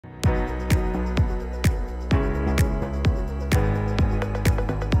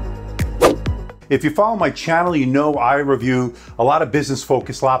If you follow my channel, you know I review a lot of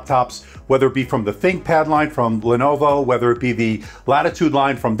business-focused laptops, whether it be from the ThinkPad line from Lenovo, whether it be the Latitude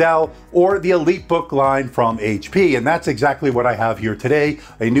line from Dell, or the EliteBook line from HP. And that's exactly what I have here today,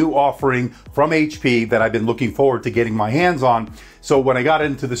 a new offering from HP that I've been looking forward to getting my hands on. So when I got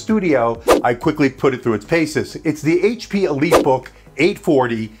into the studio, I quickly put it through its paces. It's the HP EliteBook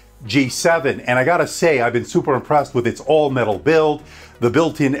 840 G7, and I gotta say, I've been super impressed with its all-metal build, the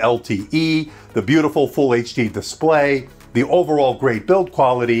built-in LTE, the beautiful full HD display, the overall great build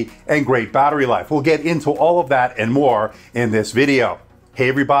quality, and great battery life. We'll get into all of that and more in this video. Hey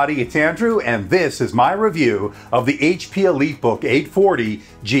everybody, it's Andrew, and this is my review of the HP EliteBook 840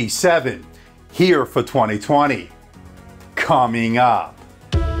 G7, here for 2020. Coming up.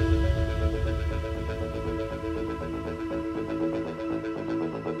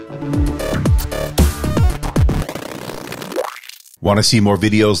 Want to see more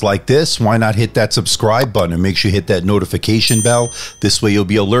videos like this? Why not hit that subscribe button and make sure you hit that notification bell. This way you'll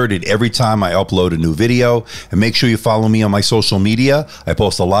be alerted every time I upload a new video. And make sure you follow me on my social media. I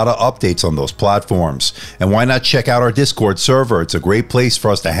post a lot of updates on those platforms. And why not check out our Discord server? It's a great place for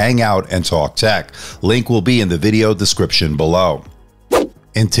us to hang out and talk tech. Link will be in the video description below.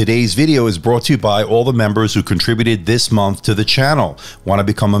 And today's video is brought to you by all the members who contributed this month to the channel. Want to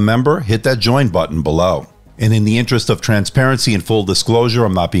become a member? Hit that join button below. And in the interest of transparency and full disclosure,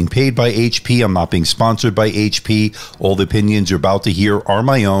 I'm not being paid by HP. I'm not being sponsored by HP. All the opinions you're about to hear are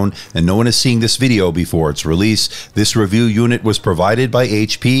my own, and no one is seeing this video before its release. This review unit was provided by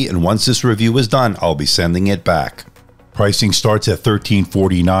HP, and once this review is done, I'll be sending it back. Pricing starts at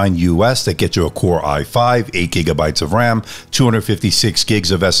 $1349 US. That gets you a Core i5, 8 gigabytes of RAM, 256 gigs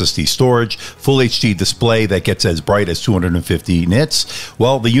of SSD storage, full HD display that gets as bright as 250 nits.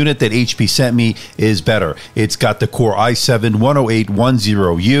 Well, the unit that HP sent me is better. It's got the Core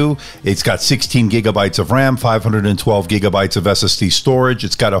i7-10810U. It's got 16 gigabytes of RAM, 512 gigabytes of SSD storage.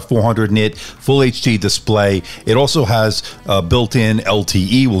 It's got a 400 nit full HD display. It also has a built-in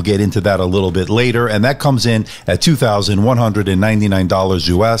LTE. We'll get into that a little bit later, and that comes in at $2,199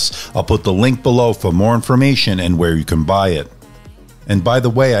 US. I'll put the link below for more information and where you can buy it. And by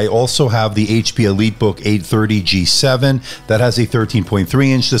the way, I also have the HP EliteBook 830 G7 that has a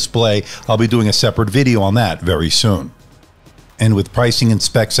 13.3-inch display. I'll be doing a separate video on that very soon. And with pricing and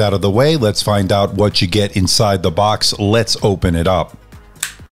specs out of the way, let's find out what you get inside the box. Let's open it up.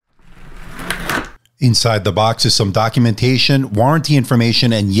 Inside the box is some documentation, warranty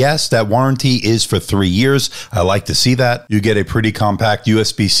information, and yes, that warranty is for 3 years. I like to see that. You get a pretty compact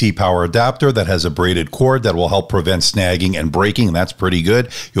USB-C power adapter that has a braided cord that will help prevent snagging and breaking, and that's pretty good.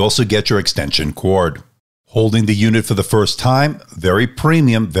 You also get your extension cord. Holding the unit for the first time, very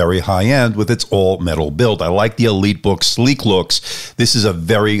premium, very high-end with its all-metal build. I like the EliteBook sleek looks. This is a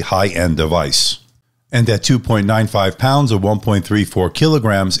very high-end device. And at 2.95 pounds or 1.34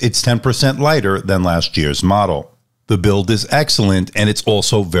 kilograms, it's 10% lighter than last year's model. The build is excellent, and it's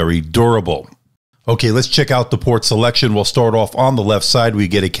also very durable. Okay, let's check out the port selection. We'll start off on the left side. We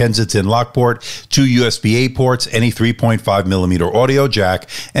get a Kensington lock port, 2 USB-A ports, any 3.5mm audio jack,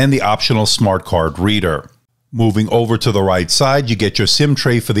 and the optional smart card reader. Moving over to the right side, you get your SIM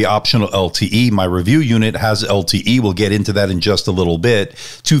tray for the optional LTE. My review unit has LTE. We'll get into that in just a little bit.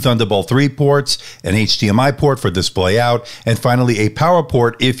 2 Thunderbolt 3 ports, an HDMI port for display out, and finally a power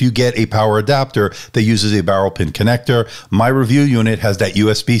port if you get a power adapter that uses a barrel pin connector. My review unit has that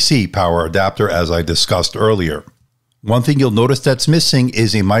USB-C power adapter as I discussed earlier. One thing you'll notice that's missing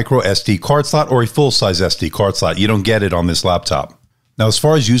is a micro SD card slot or a full-size SD card slot. You don't get it on this laptop. Now, as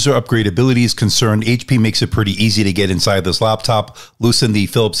far as user upgradability is concerned, HP makes it pretty easy to get inside this laptop. Loosen the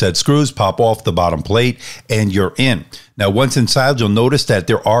Phillips head screws, pop off the bottom plate, and you're in. Now, once inside, you'll notice that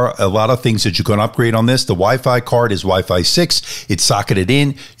there are a lot of things that you can upgrade on this. The Wi-Fi card is Wi-Fi 6. It's socketed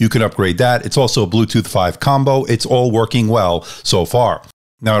in. You can upgrade that. It's also a Bluetooth 5 combo. It's all working well so far.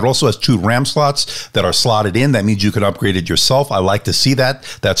 Now, it also has 2 RAM slots that are slotted in. That means you can upgrade it yourself. I like to see that.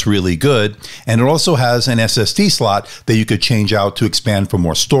 That's really good. And it also has an SSD slot that you could change out to expand for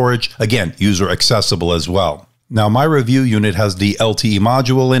more storage. Again, user accessible as well. Now, my review unit has the LTE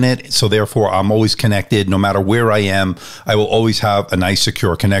module in it, so therefore I'm always connected. No matter where I am, I will always have a nice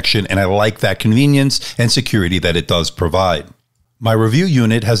secure connection, and I like that convenience and security that it does provide. My review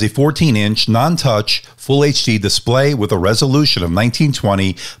unit has a 14-inch non-touch Full HD display with a resolution of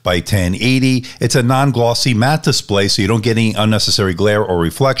 1920 by 1080. It's a non-glossy matte display, so you don't get any unnecessary glare or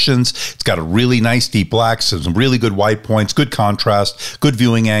reflections. It's got a really nice deep black, some really good white points, good contrast, good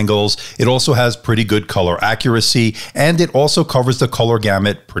viewing angles. It also has pretty good color accuracy, and it also covers the color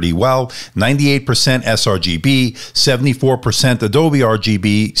gamut pretty well. 98% sRGB, 74% Adobe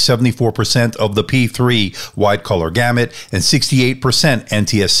RGB, 74% of the P3 wide color gamut, and 68%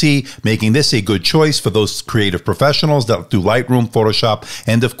 NTSC, making this a good choice for those creative professionals that do Lightroom, Photoshop,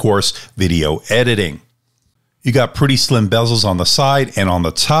 and of course, video editing. You got pretty slim bezels on the side and on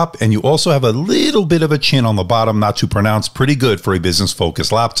the top, and you also have a little bit of a chin on the bottom, not too pronounced, pretty good for a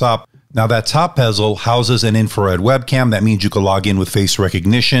business-focused laptop. Now that top bezel houses an infrared webcam. That means you can log in with face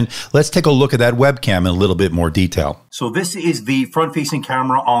recognition. Let's take a look at that webcam in a little bit more detail. So this is the front-facing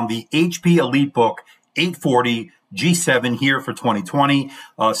camera on the HP EliteBook 840 G7 here for 2020,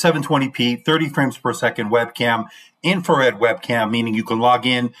 720p, 30 frames per second webcam, infrared webcam, meaning you can log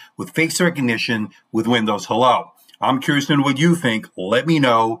in with face recognition with Windows Hello. I'm curious to know what you think. Let me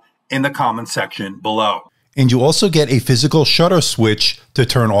know in the comment section below. And you also get a physical shutter switch to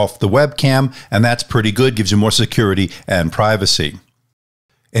turn off the webcam, and that's pretty good, gives you more security and privacy.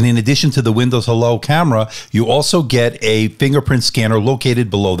 And in addition to the Windows Hello camera, you also get a fingerprint scanner located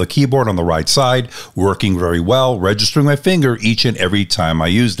below the keyboard on the right side, working very well, registering my finger each and every time I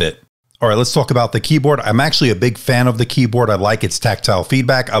used it. All right, let's talk about the keyboard. I'm actually a big fan of the keyboard. I like its tactile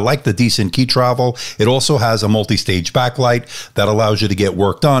feedback. I like the decent key travel. It also has a multi-stage backlight that allows you to get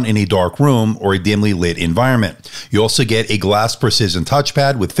work done in a dark room or a dimly lit environment. You also get a glass precision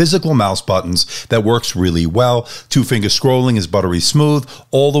touchpad with physical mouse buttons that works really well. Two-finger scrolling is buttery smooth.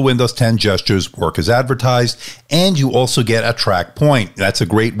 All the Windows 10 gestures work as advertised. And you also get a TrackPoint. That's a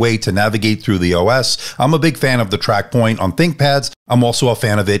great way to navigate through the OS. I'm a big fan of the TrackPoint on ThinkPads. I'm also a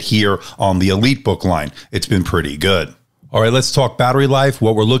fan of it here on the EliteBook line. It's been pretty good. All right, let's talk battery life.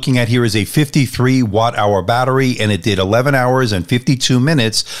 What we're looking at here is a 53 watt-hour battery, and it did 11 hours and 52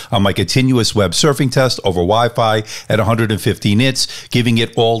 minutes on my continuous web surfing test over Wi-Fi at 150 nits, giving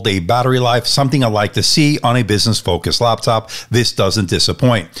it all-day battery life, something I like to see on a business-focused laptop. This doesn't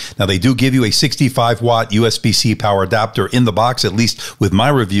disappoint. Now, they do give you a 65-watt USB-C power adapter in the box, at least with my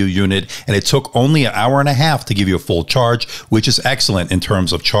review unit, and it took only an hour and a half to give you a full charge, which is excellent in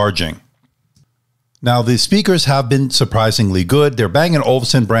terms of charging. Now, the speakers have been surprisingly good. They're Bang &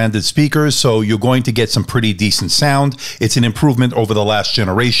 Olufsen branded speakers, so you're going to get some pretty decent sound. It's an improvement over the last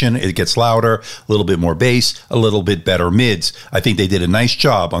generation. It gets louder, a little bit more bass, a little bit better mids. I think they did a nice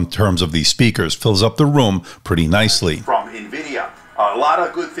job on terms of these speakers. Fills up the room pretty nicely. From NVIDIA. A lot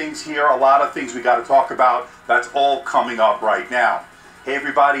of good things here, a lot of things we got to talk about. That's all coming up right now. Hey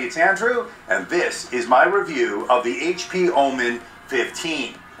everybody, it's Andrew, and this is my review of the HP OEM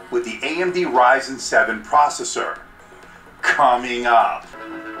 15. With the AMD Ryzen 7 processor. Coming up.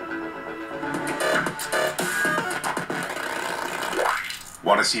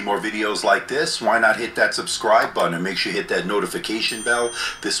 Want to see more videos like this? Why not hit that subscribe button and make sure you hit that notification bell?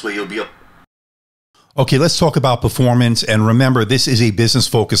 This way you'll be Okay, let's talk about performance. And remember, this is a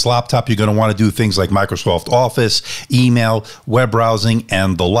business-focused laptop. You're going to want to do things like Microsoft Office, email, web browsing,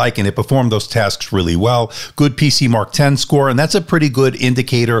 and the like. And it performed those tasks really well. Good PC Mark 10 score, and that's a pretty good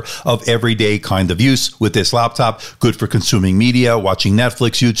indicator of everyday kind of use with this laptop. Good for consuming media, watching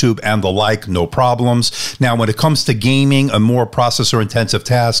Netflix, YouTube, and the like, no problems. Now, when it comes to gaming and more processor-intensive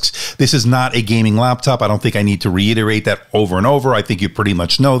tasks, this is not a gaming laptop. I don't think I need to reiterate that over and over. I think you pretty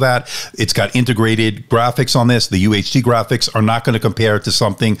much know that. It's got integrated graphics on this. The UHD graphics are not going to compare to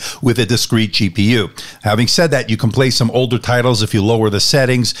something with a discrete GPU. Having said that, you can play some older titles if you lower the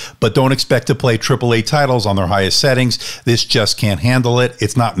settings, but don't expect to play AAA titles on their highest settings. This just can't handle it.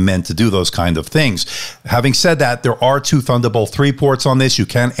 It's not meant to do those kind of things. Having said that, there are two Thunderbolt 3 ports on this. You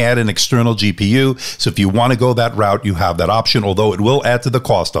can add an external GPU, so if you want to go that route, you have that option, although it will add to the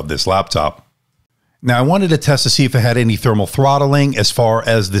cost of this laptop. Now, I wanted to test to see if it had any thermal throttling. As far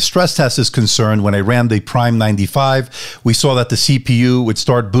as the stress test is concerned, when I ran the Prime 95, we saw that the CPU would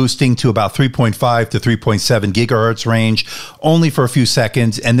start boosting to about 3.5 to 3.7 gigahertz range, only for a few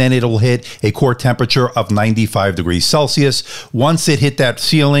seconds, and then it'll hit a core temperature of 95 degrees Celsius. Once it hit that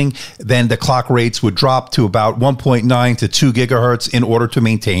ceiling, then the clock rates would drop to about 1.9 to 2 gigahertz in order to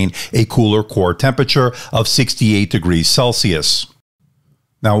maintain a cooler core temperature of 68 degrees Celsius.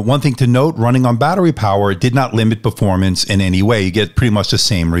 Now, one thing to note, running on battery power did not limit performance in any way. You get pretty much the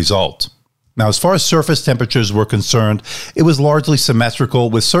same result. Now, as far as surface temperatures were concerned, it was largely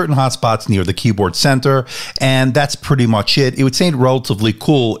symmetrical with certain hotspots near the keyboard center, and that's pretty much it. It would stay relatively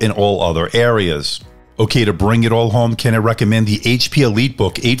cool in all other areas. Okay, to bring it all home, can I recommend the HP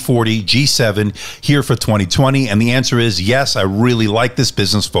EliteBook 840 G7 here for 2020? And the answer is yes, I really like this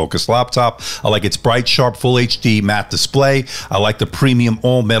business-focused laptop. I like its bright, sharp, full HD matte display. I like the premium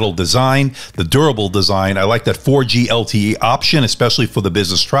all-metal design, the durable design. I like that 4G LTE option, especially for the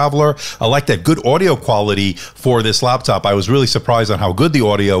business traveler. I like that good audio quality for this laptop. I was really surprised on how good the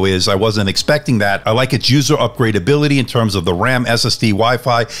audio is. I wasn't expecting that. I like its user upgradability in terms of the RAM, SSD,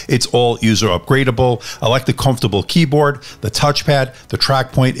 Wi-Fi. It's all user upgradable. I like the comfortable keyboard, the touchpad, the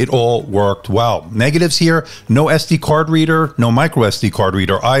TrackPoint. It all worked well. Negatives here: no SD card reader, no micro SD card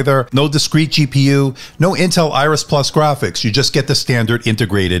reader either, no discrete GPU, no Intel Iris Plus graphics. You just get the standard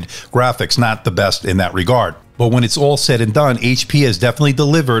integrated graphics. Not the best in that regard. But when it's all said and done, HP has definitely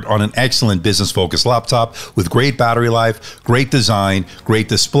delivered on an excellent business-focused laptop with great battery life, great design, great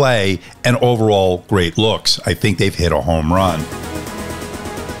display, and overall great looks. I think they've hit a home run.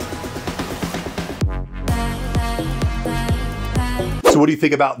 So what do you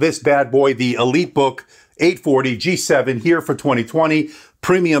think about this bad boy, the EliteBook 840 G7 here for 2020?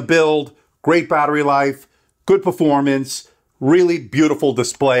 Premium build, great battery life, good performance, really beautiful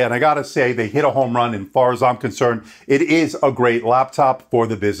display. And I gotta say, they hit a home run as far as I'm concerned. It is a great laptop for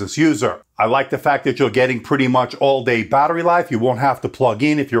the business user. I like the fact that you're getting pretty much all day battery life. You won't have to plug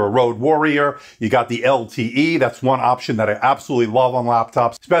in if you're a road warrior. You got the LTE. That's one option that I absolutely love on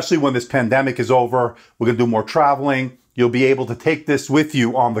laptops, especially when this pandemic is over. We're gonna do more traveling. You'll be able to take this with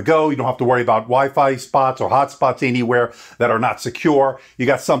you on the go. You don't have to worry about Wi-Fi spots or hotspots anywhere that are not secure. You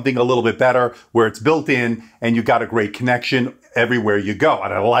got something a little bit better where it's built in and you got a great connection everywhere you go.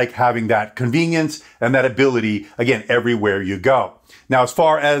 And I like having that convenience and that ability, again, everywhere you go. Now, as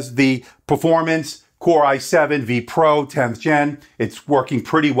far as the performance, Core i7 V Pro 10th Gen, it's working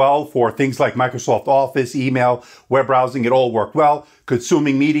pretty well for things like Microsoft Office, email, web browsing. It all worked well.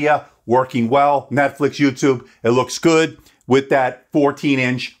 Consuming media, working well. Netflix, YouTube, it looks good with that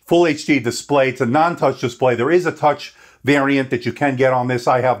 14-inch full HD display. It's a non-touch display. There is a touch variant that you can get on this.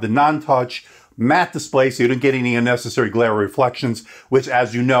 I have the non-touch matte display, so you don't get any unnecessary glare or reflections, which,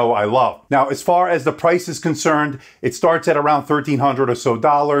 as you know, I love. Now, as far as the price is concerned, it starts at around $1,300 or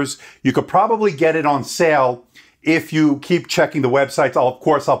so. You could probably get it on sale if you keep checking the websites. Of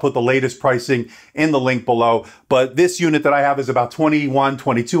course, I'll put the latest pricing in the link below. But this unit that I have is about $2,100,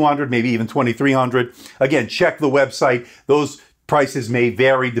 $2,200, maybe even $2,300. Again, check the website. Those prices may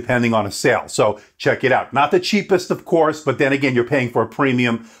vary depending on a sale. So check it out. Not the cheapest, of course, but then again, you're paying for a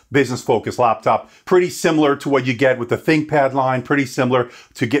premium business-focused laptop. Pretty similar to what you get with the ThinkPad line, pretty similar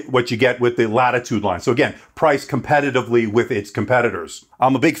to what you get with the Latitude line. So again, priced competitively with its competitors.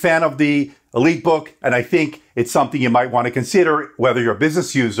 I'm a big fan of the EliteBook, and I think it's something you might want to consider, whether you're a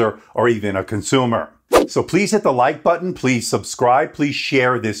business user or even a consumer. So please hit the like button, please subscribe, please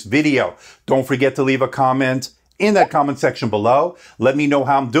share this video. Don't forget to leave a comment in that comment section below. Let me know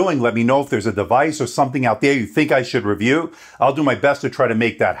how I'm doing. Let me know if there's a device or something out there you think I should review. I'll do my best to try to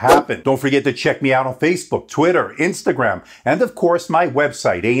make that happen. Don't forget to check me out on Facebook, Twitter, Instagram, and of course my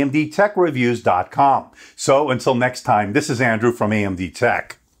website, amdtechreviews.com. So until next time, this is Andrew from AMD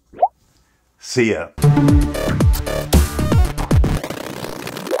Tech. See ya.